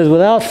 11:6 it says,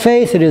 without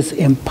faith it is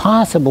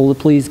impossible to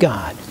please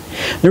God.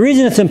 The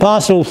reason it's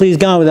impossible to please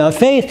God without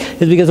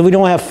faith is because if we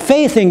don't have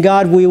faith in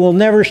God, we will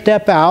never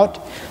step out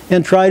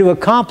and try to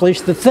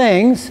accomplish the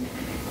things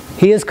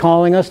He is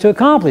calling us to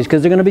accomplish,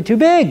 because they're going to be too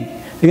big.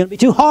 They're going to be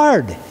too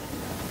hard.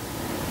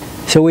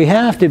 So we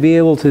have to be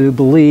able to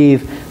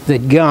believe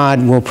that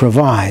God will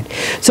provide.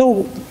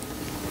 So,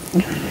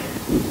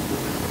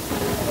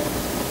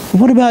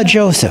 what about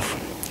Joseph?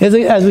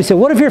 As we said,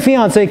 what if your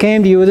fiancé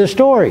came to you with a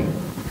story?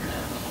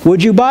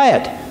 Would you buy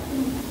it?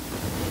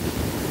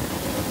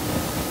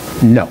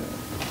 No.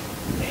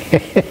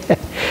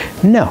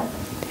 No.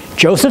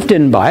 Joseph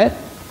didn't buy it.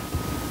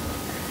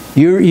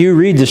 You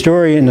read the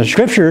story in the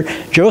Scripture,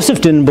 Joseph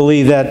didn't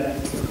believe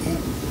that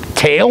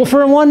tale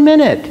for 1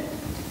 minute.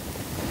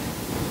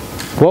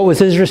 What was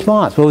his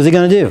response? What was he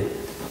going to do?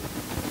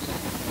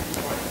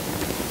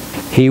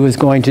 He was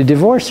going to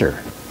divorce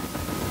her.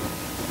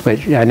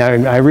 But and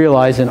I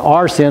realize in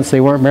our sense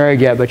they weren't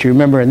married yet, but you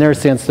remember in their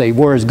sense they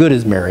were as good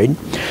as married.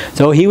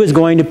 So he was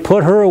going to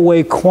put her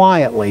away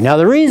quietly. Now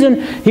the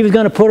reason he was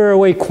going to put her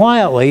away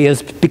quietly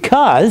is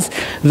because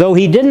though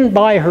he didn't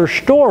buy her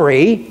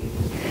story,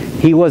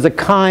 he was a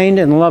kind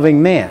and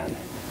loving man.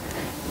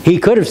 He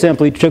could have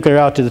simply took her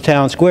out to the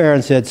town square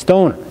and said,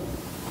 stone her.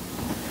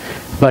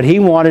 But he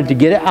wanted to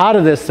get out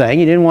of this thing.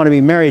 He didn't want to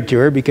be married to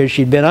her because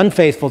she'd been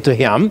unfaithful to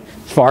him,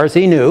 as far as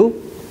he knew.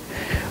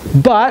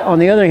 But, on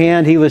the other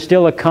hand, he was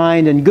still a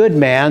kind and good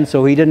man,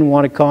 so he didn't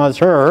want to cause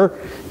her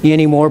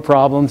any more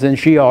problems than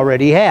she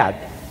already had.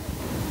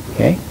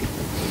 Okay?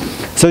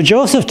 So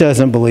Joseph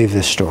doesn't believe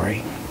this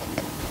story.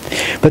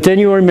 But then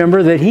you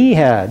remember that he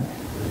had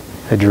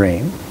a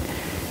dream.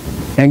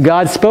 And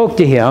God spoke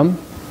to him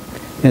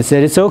and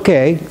said, it's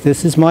okay,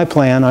 this is my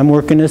plan, I'm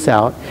working this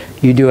out,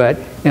 you do it.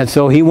 And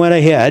so he went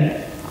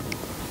ahead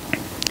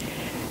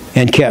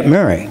and kept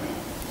Mary.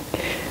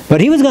 But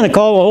he was going to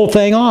call the whole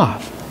thing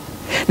off.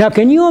 Now,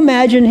 can you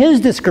imagine his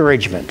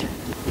discouragement?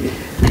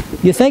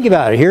 You think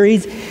about it. Here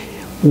he's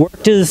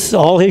worked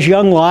all his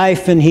young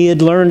life, and he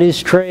had learned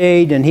his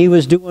trade, and he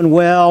was doing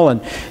well.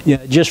 And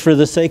just for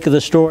the sake of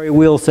the story,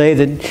 we'll say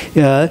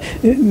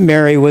that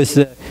Mary was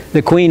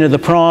the queen of the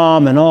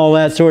prom and all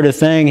that sort of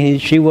thing.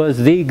 She was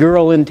the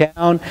girl in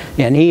town,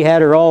 and he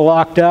had her all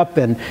locked up,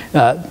 and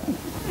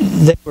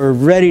they were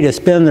ready to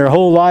spend their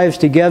whole lives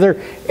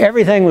together.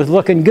 Everything was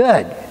looking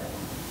good.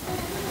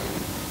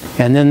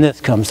 And then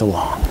this comes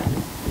along.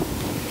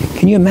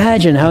 Can you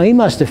imagine how he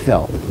must have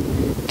felt?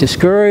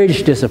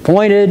 Discouraged,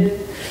 disappointed,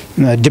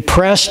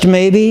 depressed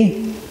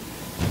maybe.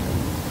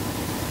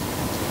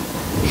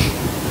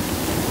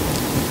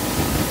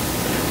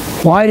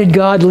 Why did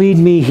God lead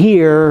me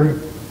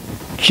here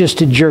just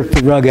to jerk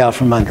the rug out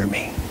from under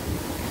me?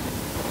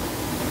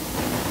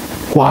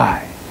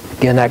 Why?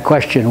 Again, that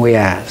question we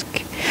ask.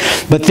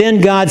 But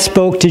then God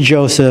spoke to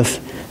Joseph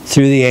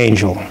through the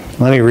angel.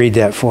 Let me read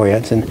that for you.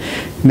 It's in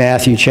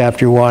Matthew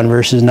chapter 1,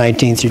 verses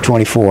 19 through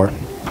 24.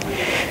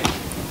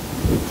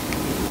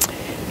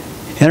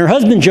 And her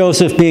husband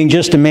Joseph, being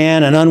just a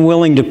man and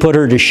unwilling to put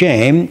her to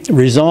shame,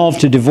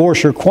 resolved to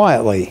divorce her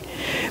quietly.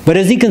 But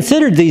as he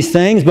considered these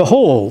things,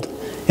 behold,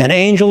 an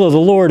angel of the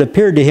Lord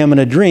appeared to him in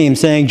a dream,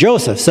 saying,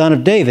 Joseph, son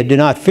of David, do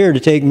not fear to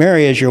take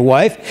Mary as your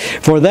wife,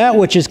 for that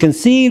which is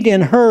conceived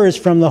in her is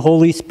from the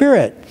Holy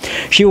Spirit.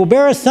 She will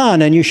bear a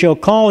son, and you shall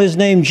call his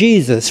name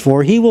Jesus,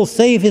 for he will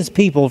save his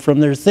people from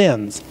their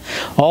sins.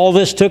 All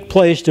this took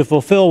place to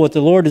fulfill what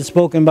the Lord had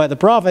spoken by the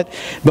prophet.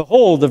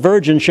 Behold, the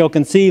virgin shall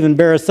conceive and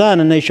bear a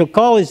son, and they shall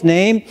call his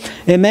name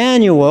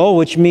Emmanuel,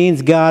 which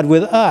means God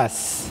with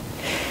us.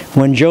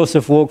 When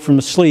Joseph woke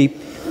from sleep,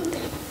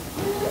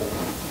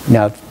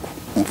 now,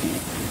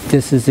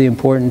 this is the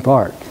important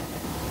part.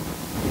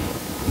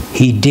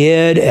 He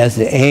did as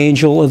the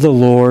angel of the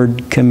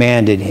Lord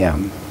commanded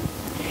him.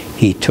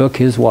 He took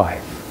his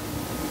wife.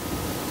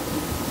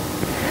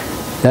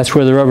 That's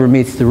where the rubber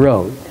meets the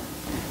road.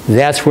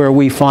 That's where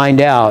we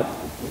find out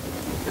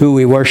who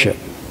we worship,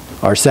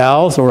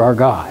 ourselves or our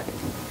God.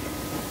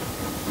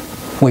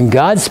 When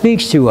God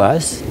speaks to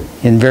us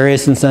in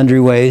various and sundry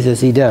ways,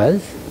 as he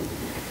does,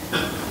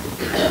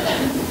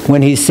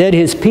 when he said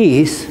his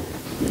piece,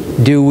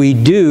 do we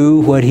do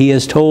what he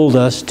has told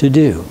us to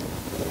do?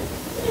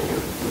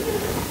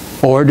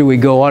 Or do we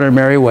go on our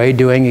merry way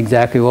doing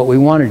exactly what we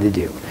wanted to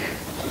do?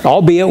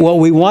 Albeit what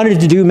we wanted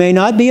to do may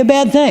not be a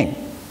bad thing.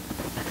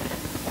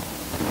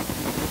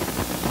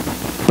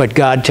 But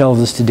God tells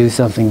us to do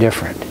something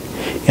different.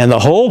 And the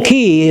whole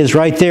key is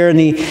right there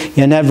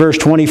in that verse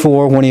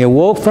 24. When he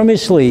awoke from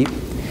his sleep,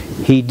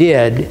 he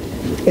did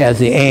as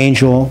the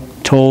angel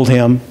told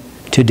him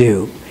to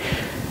do.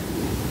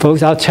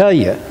 Folks, I'll tell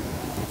you,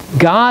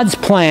 God's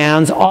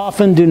plans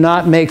often do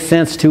not make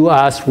sense to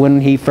us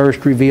when he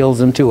first reveals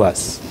them to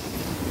us.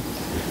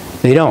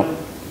 They don't.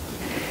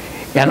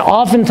 And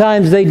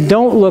oftentimes they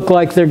don't look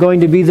like they're going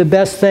to be the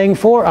best thing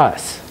for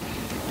us.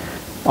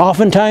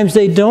 Oftentimes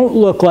they don't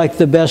look like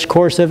the best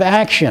course of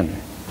action.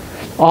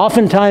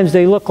 Oftentimes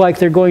they look like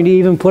they're going to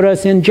even put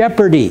us in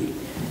jeopardy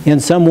in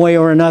some way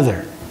or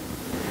another.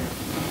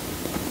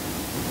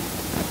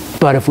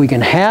 But if we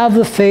can have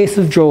the faith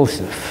of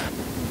Joseph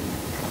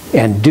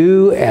and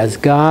do as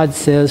God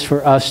says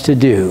for us to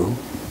do,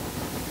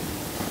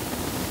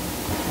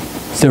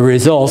 the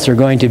results are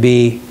going to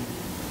be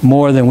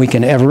more than we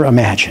can ever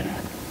imagine.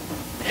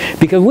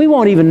 Because we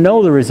won't even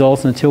know the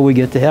results until we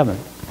get to heaven.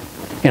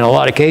 In a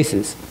lot of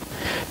cases.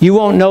 You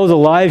won't know the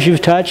lives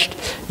you've touched.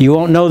 You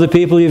won't know the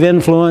people you've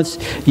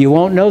influenced. You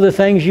won't know the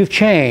things you've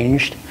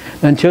changed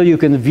until you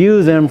can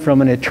view them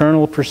from an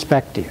eternal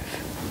perspective.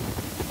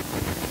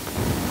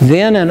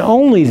 Then and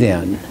only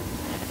then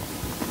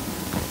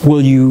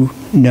will you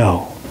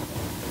know.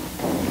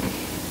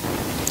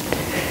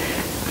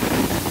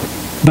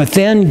 But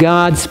then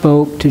God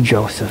spoke to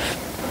Joseph.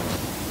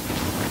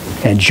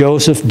 And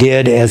Joseph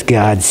did as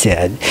God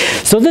said.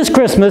 So this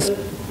Christmas,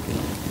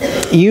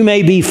 you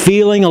may be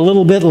feeling a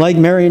little bit like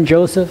Mary and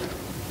Joseph.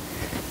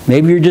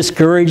 Maybe you're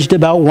discouraged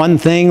about one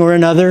thing or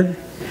another.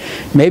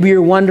 Maybe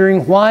you're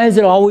wondering, why is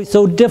it always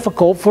so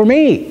difficult for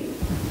me?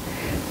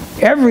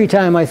 Every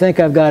time I think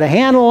I've got a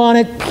handle on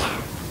it,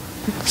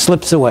 it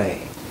slips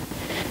away.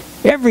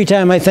 Every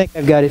time I think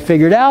I've got it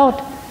figured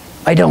out,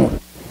 I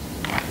don't.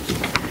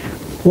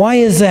 Why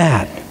is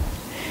that?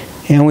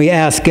 And we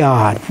ask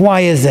God,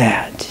 why is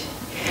that?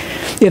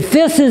 If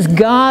this is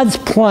God's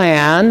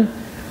plan,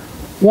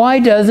 why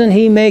doesn't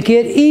he make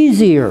it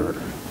easier?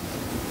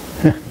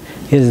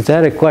 Isn't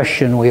that a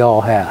question we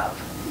all have?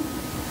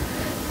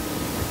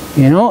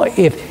 You know,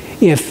 if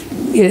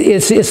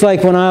it's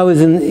like when I was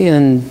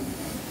in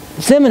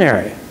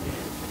seminary.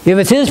 If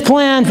it's his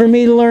plan for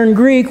me to learn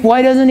Greek,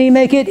 why doesn't he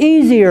make it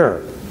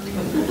easier?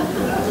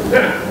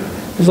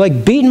 It's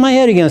like beating my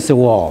head against the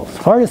wall. It's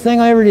the hardest thing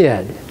I ever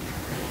did.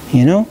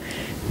 You know?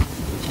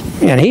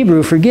 And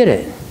Hebrew, forget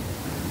it.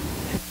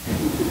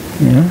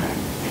 You know?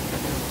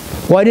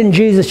 Why didn't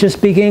Jesus just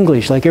speak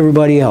English like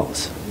everybody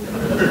else?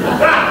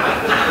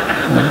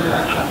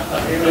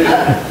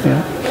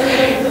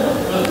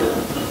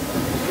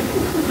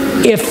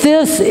 If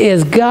this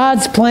is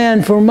God's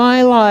plan for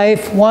my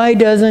life, why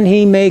doesn't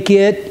he make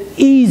it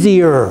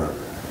easier?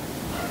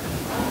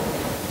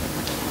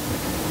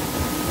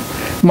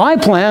 My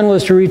plan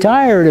was to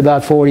retire at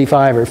about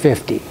 45 or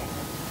 50.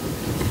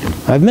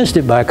 I've missed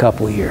it by a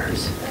couple of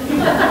years.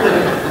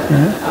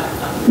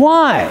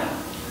 Why?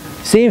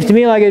 Seems to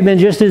me like it had been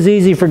just as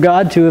easy for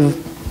God to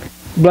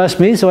have blessed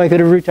me so I could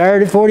have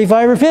retired at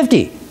 45 or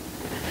 50.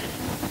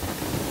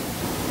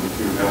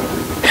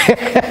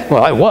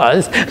 Well, I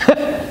was.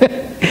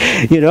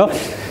 You know,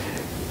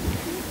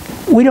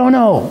 we don't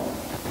know.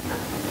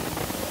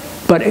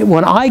 But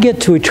when I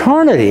get to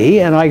eternity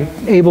and I'm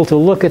able to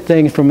look at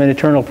things from an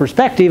eternal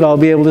perspective, I'll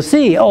be able to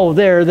see, oh,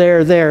 there.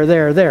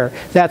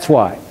 That's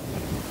why.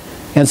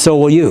 And so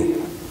will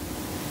you.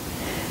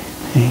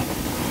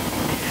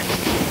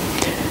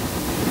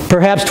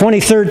 Perhaps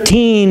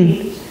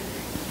 2013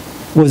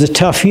 was a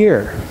tough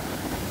year.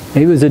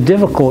 Maybe it was a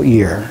difficult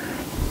year.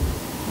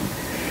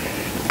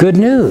 Good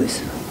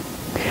news.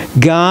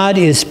 God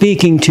is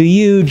speaking to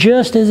you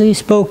just as he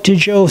spoke to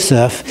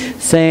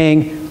Joseph,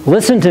 saying,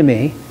 listen to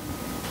me,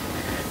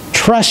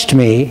 trust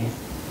me,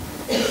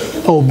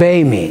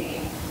 obey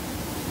me,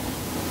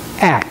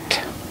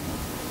 act.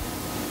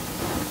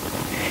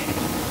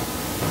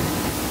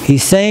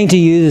 He's saying to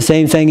you the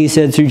same thing he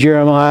said through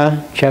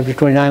Jeremiah chapter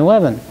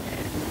 29:11.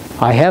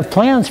 I have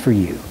plans for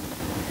you,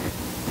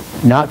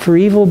 not for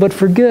evil but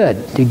for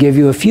good, to give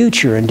you a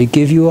future and to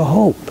give you a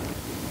hope.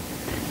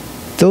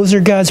 Those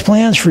are God's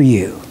plans for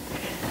you.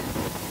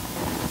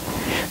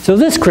 So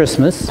this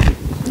Christmas,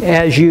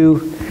 as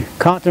you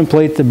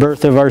contemplate the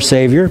birth of our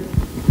Savior,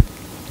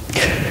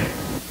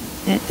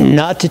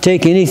 not to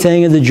take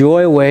anything of the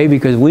joy away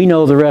because we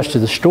know the rest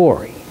of the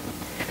story,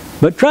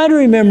 but try to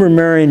remember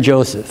Mary and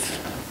Joseph.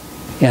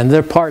 and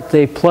the part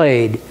they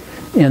played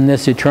in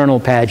this eternal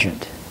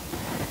pageant,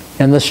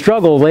 and the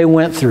struggle they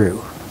went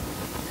through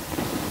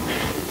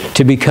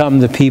to become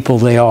the people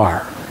they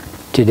are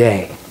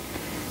today.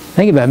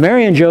 Think about it.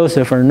 Mary and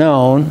Joseph are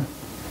known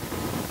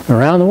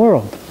around the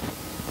world.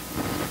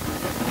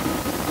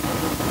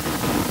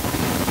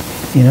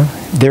 You know,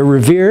 they're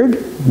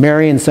revered.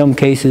 Mary, in some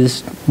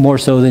cases, more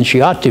so than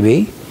she ought to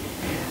be.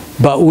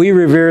 But we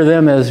revere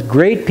them as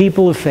great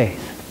people of faith.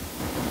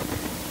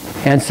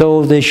 And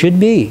so they should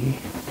be.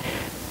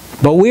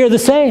 But we are the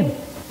same.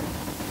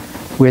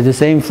 We're the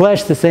same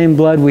flesh, the same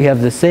blood. We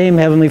have the same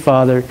Heavenly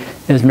Father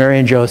as Mary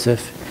and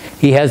Joseph.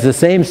 He has the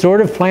same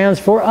sort of plans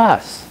for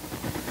us.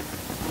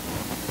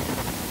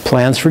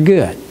 Plans for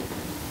good.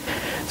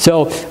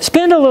 So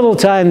spend a little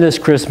time this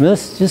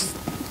Christmas just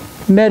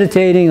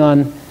meditating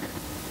on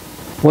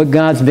what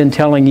God's been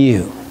telling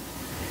you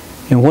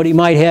and what He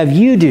might have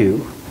you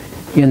do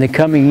in the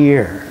coming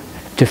year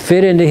to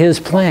fit into His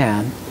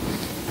plan.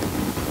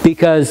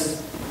 Because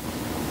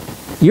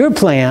your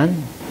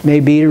plan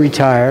may be to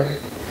retire.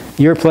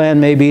 Your plan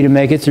may be to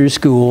make it through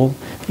school.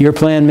 Your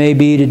plan may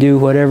be to do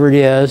whatever it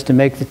is to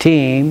make the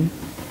team.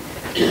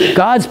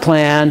 God's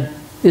plan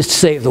is to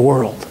save the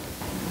world.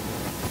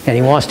 And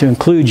He wants to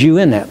include you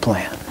in that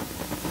plan.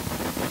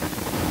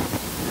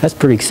 That's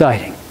pretty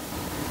exciting.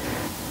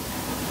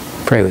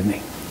 Pray with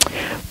me.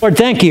 Lord,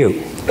 thank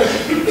you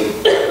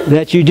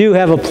that you do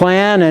have a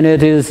plan, and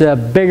it is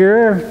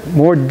bigger,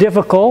 more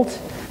difficult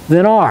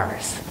than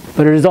ours,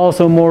 but it is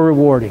also more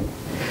rewarding.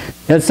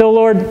 And so,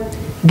 Lord,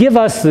 give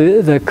us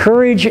the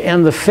courage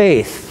and the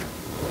faith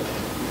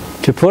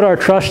to put our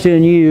trust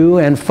in you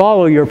and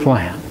follow your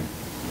plan.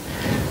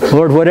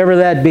 Lord, whatever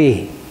that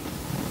be,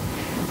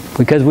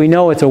 because we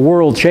know it's a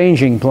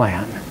world-changing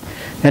plan.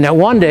 And that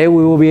one day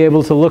we will be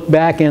able to look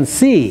back and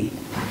see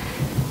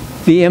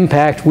the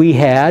impact we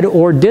had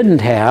or didn't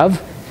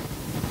have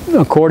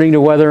according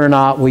to whether or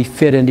not we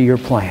fit into your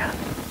plan.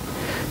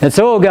 And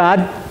so, oh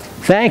God,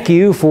 thank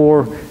you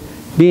for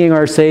being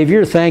our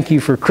Savior. Thank you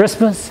for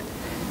Christmas.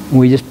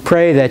 We just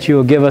pray that you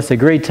will give us a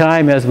great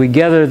time as we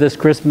gather this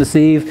Christmas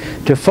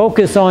Eve to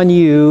focus on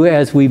you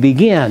as we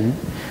begin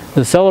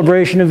the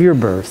celebration of your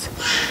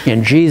birth.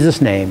 In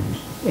Jesus' name,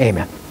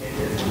 amen.